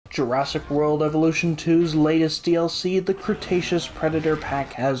Jurassic World Evolution 2's latest DLC, the Cretaceous Predator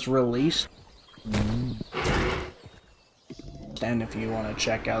Pack, has released. And if you want to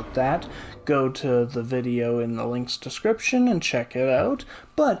check out that, go to the video in the link's description and check it out.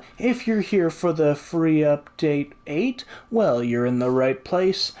 But if you're here for the free update 8, well, you're in the right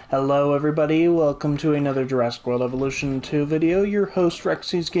place. Hello everybody, welcome to another Jurassic World Evolution 2 video. Your host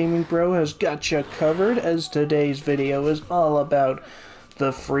Rexy's Gaming Bro has got you covered, as today's video is all about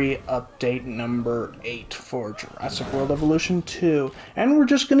the free update number 8 for Jurassic World Evolution 2. And we're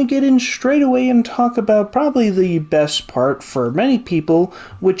just going to get in straight away and talk about probably the best part for many people,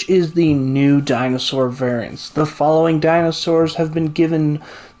 which is the new dinosaur variants. The following dinosaurs have been given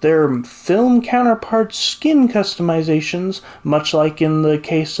their film counterparts skin customizations, much like in the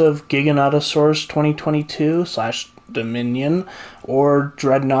case of Giganotosaurus 2022/Dominion, or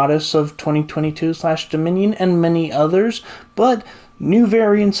Dreadnoughtus of 2022/Dominion, and many others, but new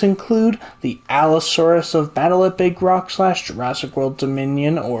variants include the Allosaurus of Battle at Big Rock / Jurassic World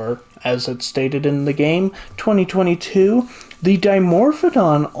Dominion, or as it's stated in the game, 2022, the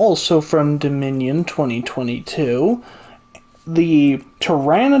Dimorphodon, also from Dominion 2022, the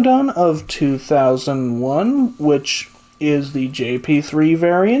Pteranodon of 2001, which is the JP3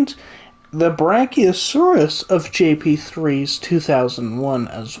 variant, the Brachiosaurus of JP3's 2001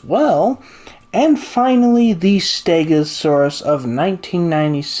 as well, and finally the Stegosaurus of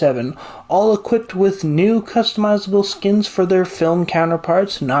 1997, all equipped with new customizable skins for their film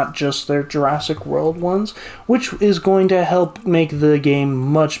counterparts, not just their Jurassic World ones, which is going to help make the game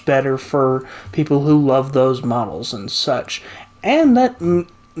much better for people who love those models and such. And that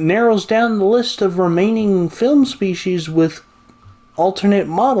narrows down the list of remaining film species with alternate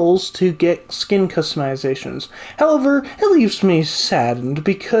models to get skin customizations. However, it leaves me saddened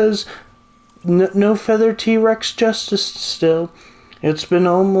because no feather T-Rex Justice still. It's been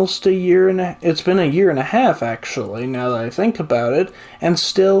almost a year and a half actually, now that I think about it, and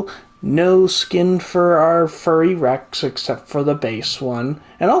still no skin for our furry Rex except for the base one.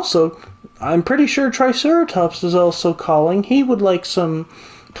 And also, I'm pretty sure Triceratops is also calling. He would like some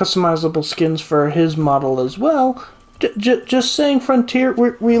customizable skins for his model as well. Just saying, Frontier,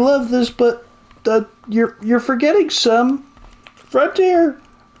 we love this, but you're forgetting some. Frontier!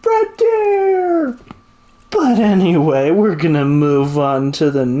 But anyway, we're gonna move on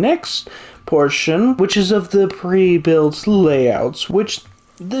to the next portion, which is of the pre-built layouts, which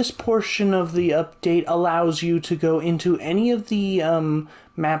this portion of the update allows you to go into any of the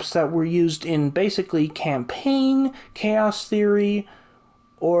maps that were used in basically Campaign, Chaos Theory,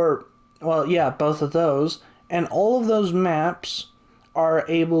 or, well, yeah, both of those, and all of those maps are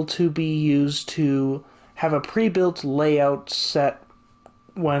able to be used to have a pre-built layout set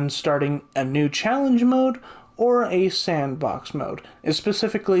when starting a new challenge mode or a sandbox mode. It's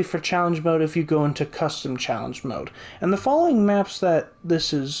specifically for challenge mode if you go into custom challenge mode. And the following maps that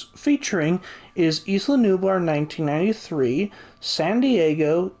this is featuring is Isla Nublar 1993, San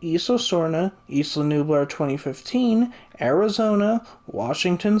Diego, Isla Sorna, Isla Nublar 2015, Arizona,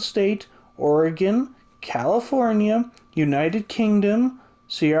 Washington State, Oregon, California, United Kingdom,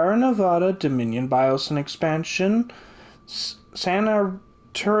 Sierra Nevada, Dominion Biosyn Expansion, San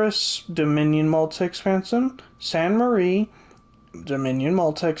Arturus, Dominion Multi-Expansion, San Marie, Dominion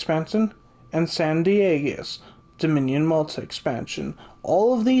Multi-Expansion, and San Diego's, Dominion Multi-Expansion.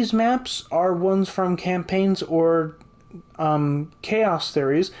 All of these maps are ones from campaigns or Chaos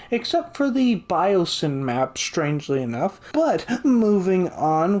Theories, except for the Biosyn map, strangely enough. But moving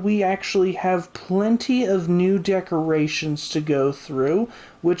on, we actually have plenty of new decorations to go through,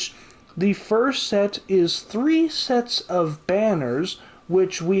 which the first set is 3 sets of banners,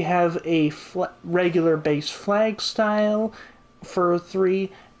 which we have a regular base flag style for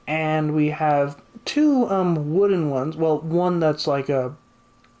 3, and we have 2 wooden ones. Well, one that's like a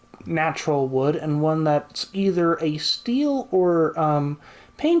natural wood, and one that's either a steel or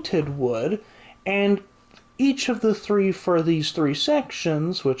painted wood. And each of the 3 for these 3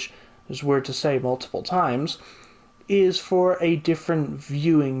 sections, which is weird to say multiple times, is for a different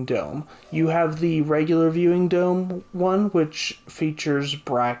viewing dome. You have the regular viewing dome one, which features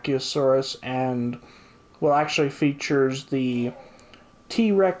Brachiosaurus and, well, actually features the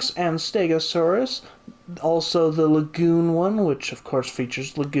T-Rex and Stegosaurus. Also the Lagoon one, which of course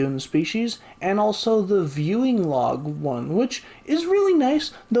features Lagoon species, and also the Viewing Log one, which is really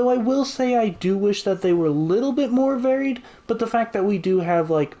nice, though I will say I do wish that they were a little bit more varied, but the fact that we do have,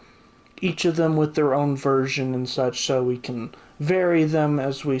 like, each of them with their own version and such, so we can vary them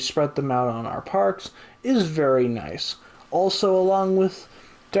as we spread them out on our parks, is very nice. Also, along with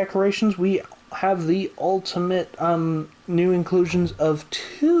decorations, we have the ultimate new inclusions of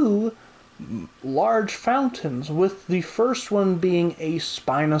two large fountains, with the first one being a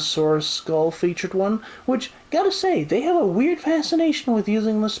Spinosaurus skull featured one, which, gotta say, they have a weird fascination with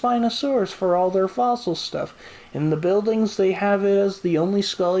using the Spinosaurus for all their fossil stuff. In the buildings, they have it as the only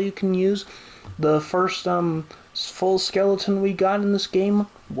skull you can use. The first full skeleton we got in this game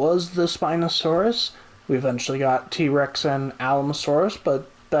was the Spinosaurus. We eventually got T-Rex and Alamosaurus, but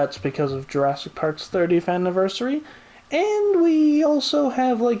that's because of Jurassic Park's 30th anniversary. And we also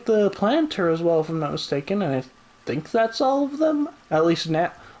have, like, the planter as well, if I'm not mistaken, and I think that's all of them. At least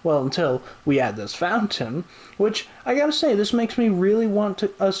now, well, until we add this fountain, which, I gotta say, this makes me really want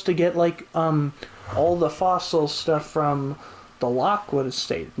us to get, like, all the fossil stuff from the Lockwood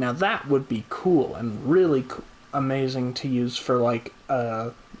estate. Now, that would be cool and really amazing to use for, like,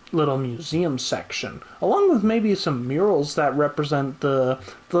 a little museum section, along with maybe some murals that represent the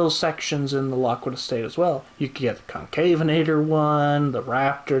little sections in the Lockwood estate as well. You could get the Concavenator one, the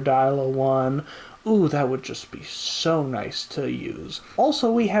Raptor one. Ooh, that would just be so nice to use. Also,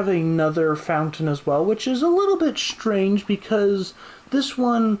 we have another fountain as well, which is a little bit strange because this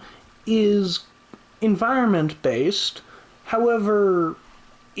one is environment-based. However,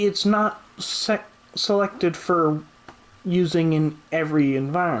 it's not selected for using in every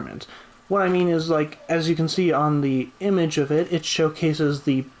environment. What I mean is, like, as you can see on the image of it, it showcases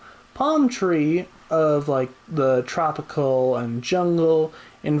the palm tree of, like, the tropical and jungle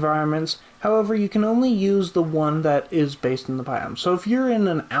environments. However, you can only use the one that is based in the biome. So if you're in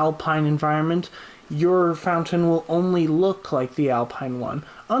an alpine environment, your fountain will only look like the alpine one.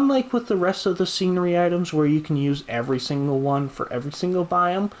 Unlike with the rest of the scenery items where you can use every single one for every single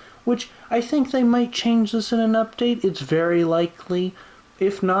biome, which I think they might change this in an update. It's very likely,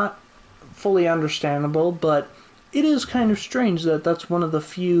 if not fully understandable, but it is kind of strange that that's one of the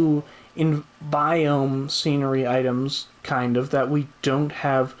few in biome scenery items, kind of, that we don't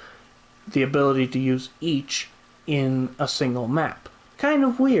have the ability to use each in a single map. Kind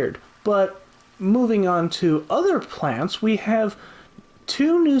of weird, but moving on to other plants, we have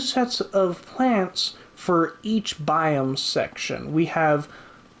two new sets of plants for each biome section. We have,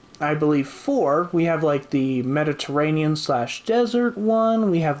 I believe, 4. We have, like, the Mediterranean/desert one,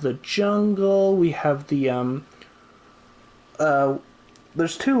 we have the jungle, we have the,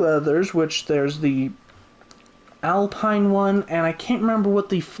 there's 2 others, which there's the alpine one, and I can't remember what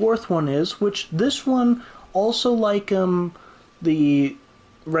the 4th one is, which this one, also like, the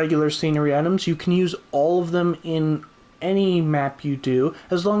regular scenery items, you can use all of them in any map you do,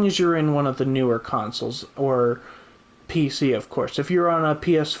 as long as you're in one of the newer consoles, or PC, of course. If you're on a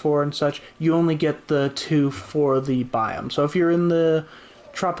PS4 and such, you only get the 2 for the biome. So if you're in the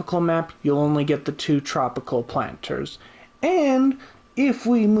tropical map, you'll only get the 2 tropical planters. And if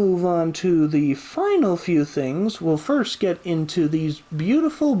we move on to the final few things, we'll first get into these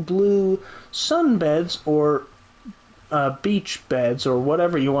beautiful blue sunbeds, or beach beds, or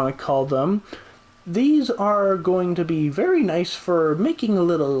whatever you want to call them. These are going to be very nice for making a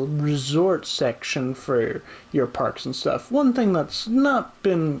little resort section for your parks and stuff. One thing that's not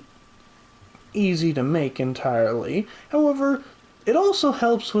been easy to make entirely. However, it also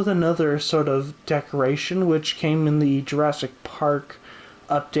helps with another sort of decoration, which came in the Jurassic Park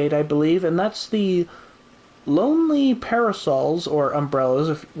update, I believe, and that's the lonely parasols, or umbrellas,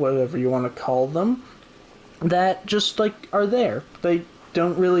 if whatever you want to call them, that just, like, are there. They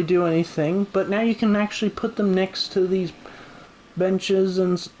don't really do anything, but now you can actually put them next to these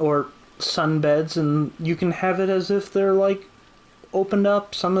benches or sunbeds, and you can have it as if they're, like, opened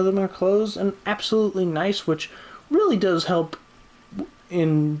up. Some of them are closed, and absolutely nice, which really does help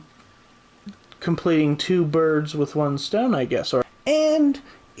in completing 2 birds with 1 stone, I guess. And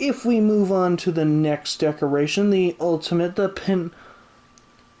if we move on to the next decoration, the ultimate, the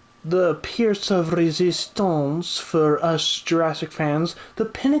pièce of résistance for us Jurassic fans, the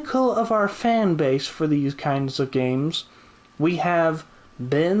pinnacle of our fan base for these kinds of games, we have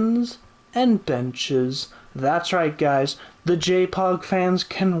bins and benches. That's right, guys. The JPOG fans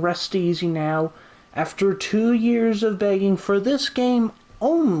can rest easy now. After 2 years of begging for this game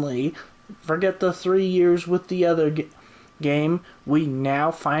only, forget the 3 years with the other game, we now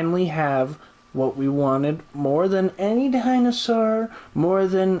finally have what we wanted more than any dinosaur, more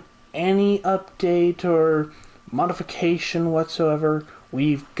than any update or modification whatsoever.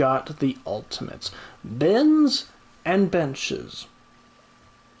 We've got the ultimates. Bins and benches.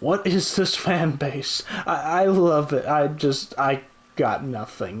 What is this fan base? I love it. I got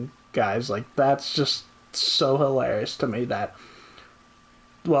nothing, guys. Like, that's just so hilarious to me that,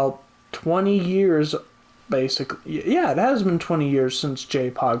 well, 20 years basically. Yeah, it has been 20 years since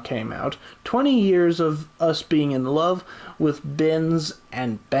J-Pod came out. 20 years of us being in love with bins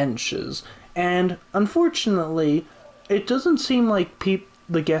and benches. And unfortunately, it doesn't seem like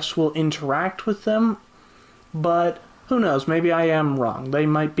the guests will interact with them, but who knows, maybe I am wrong. They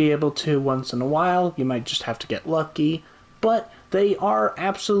might be able to once in a while, you might just have to get lucky, but they are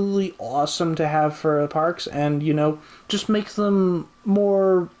absolutely awesome to have for parks, and, you know, just makes them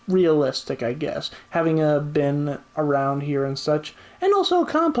more realistic, I guess. Having a bin around here and such, and also a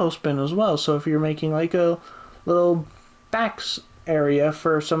compost bin as well, so if you're making like a little backs area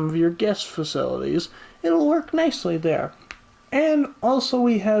for some of your guest facilities, it'll work nicely there. And also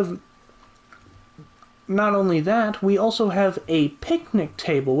we have, not only that, we also have a picnic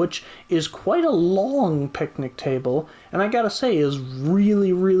table, which is quite a long picnic table, and I gotta say, is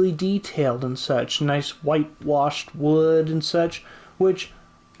really, really detailed and such. Nice whitewashed wood and such, which,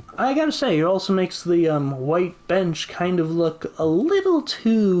 I gotta say, it also makes the white bench kind of look a little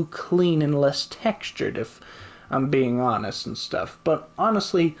too clean and less textured, if I'm being honest and stuff. But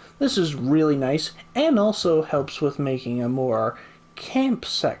honestly, this is really nice, and also helps with making a more camp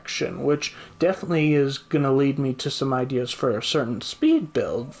section, which definitely is going to lead me to some ideas for certain speed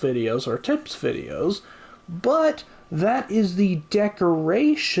build videos or tips videos. But that is the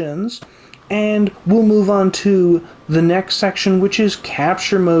decorations, and we'll move on to the next section, which is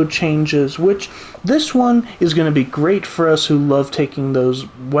capture mode changes, which this one is going to be great for us who love taking those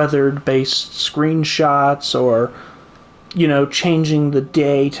weathered based screenshots, or, you know, changing the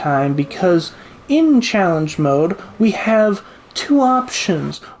daytime, because in challenge mode we have two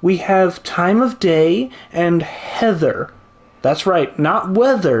options. We have time of day and heather. That's right, not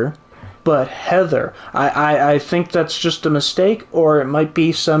weather, but heather. I think that's just a mistake, or it might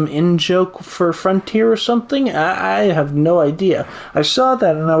be some in-joke for Frontier or something. I have no idea. I saw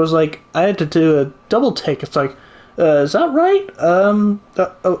that and I was like, I had to do a double take. It's like, is that right?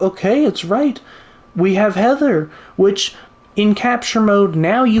 Okay, it's right. We have heather, which in capture mode,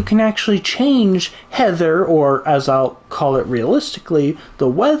 now you can actually change heather, or as I'll call it realistically, the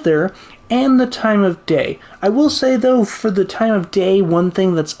weather, and the time of day. I will say though, for the time of day, one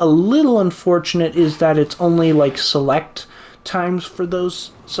thing that's a little unfortunate is that it's only like select times for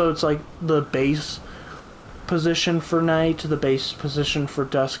those, so it's like the base position for night, the base position for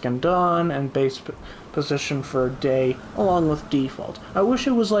dusk and dawn, and base position for day, along with default. I wish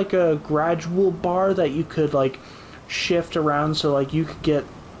it was like a gradual bar that you could like shift around, so like you could get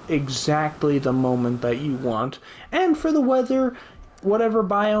exactly the moment that you want. And for the weather, whatever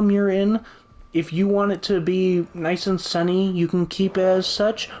biome you're in, if you want it to be nice and sunny, you can keep it as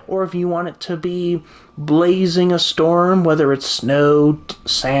such, or if you want it to be blazing a storm, whether it's snow,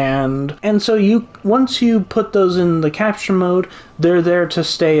 sand. And so once you put those in the capture mode, they're there to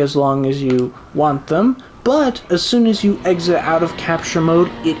stay as long as you want them. But as soon as you exit out of capture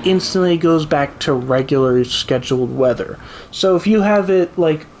mode, it instantly goes back to regular scheduled weather. So if you have it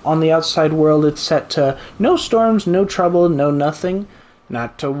like on the outside world, it's set to no storms, no trouble, no nothing.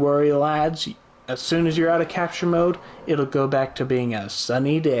 Not to worry, lads. As soon as you're out of capture mode, it'll go back to being a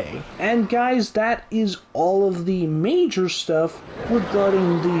sunny day. And guys, that is all of the major stuff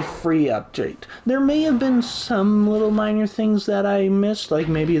regarding the free update. There may have been some little minor things that I missed, like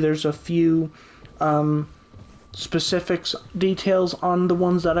maybe there's a few specifics, details on the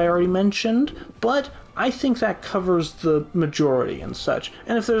ones that I already mentioned, but I think that covers the majority and such.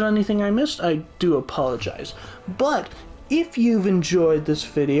 And if there's anything I missed, I do apologize. But if you've enjoyed this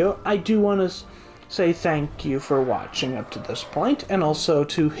video, I do want to say thank you for watching up to this point, and also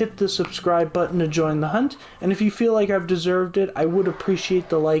to hit the subscribe button to join the hunt. And if you feel like I've deserved it, I would appreciate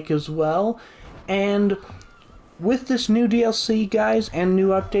the like as well. And with this new DLC, guys, and new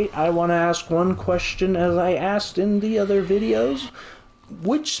update, I want to ask one question as I asked in the other videos.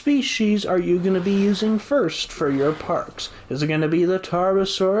 Which species are you going to be using first for your parks? Is it going to be the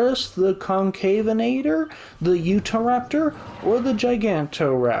Tarbosaurus, the Concavenator, the Utahraptor, or the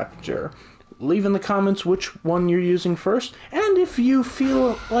Gigantoraptor? Leave in the comments which one you're using first, and if you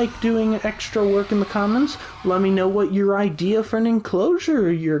feel like doing extra work in the comments, let me know what your idea for an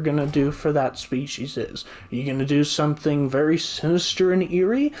enclosure you're gonna do for that species is. Are you gonna do something very sinister and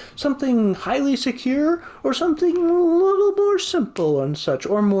eerie, something highly secure, or something a little more simple and such,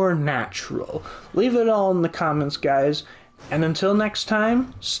 or more natural? Leave it all in the comments, guys, and until next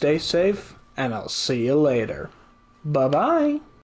time, stay safe, and I'll see you later. Bye-bye!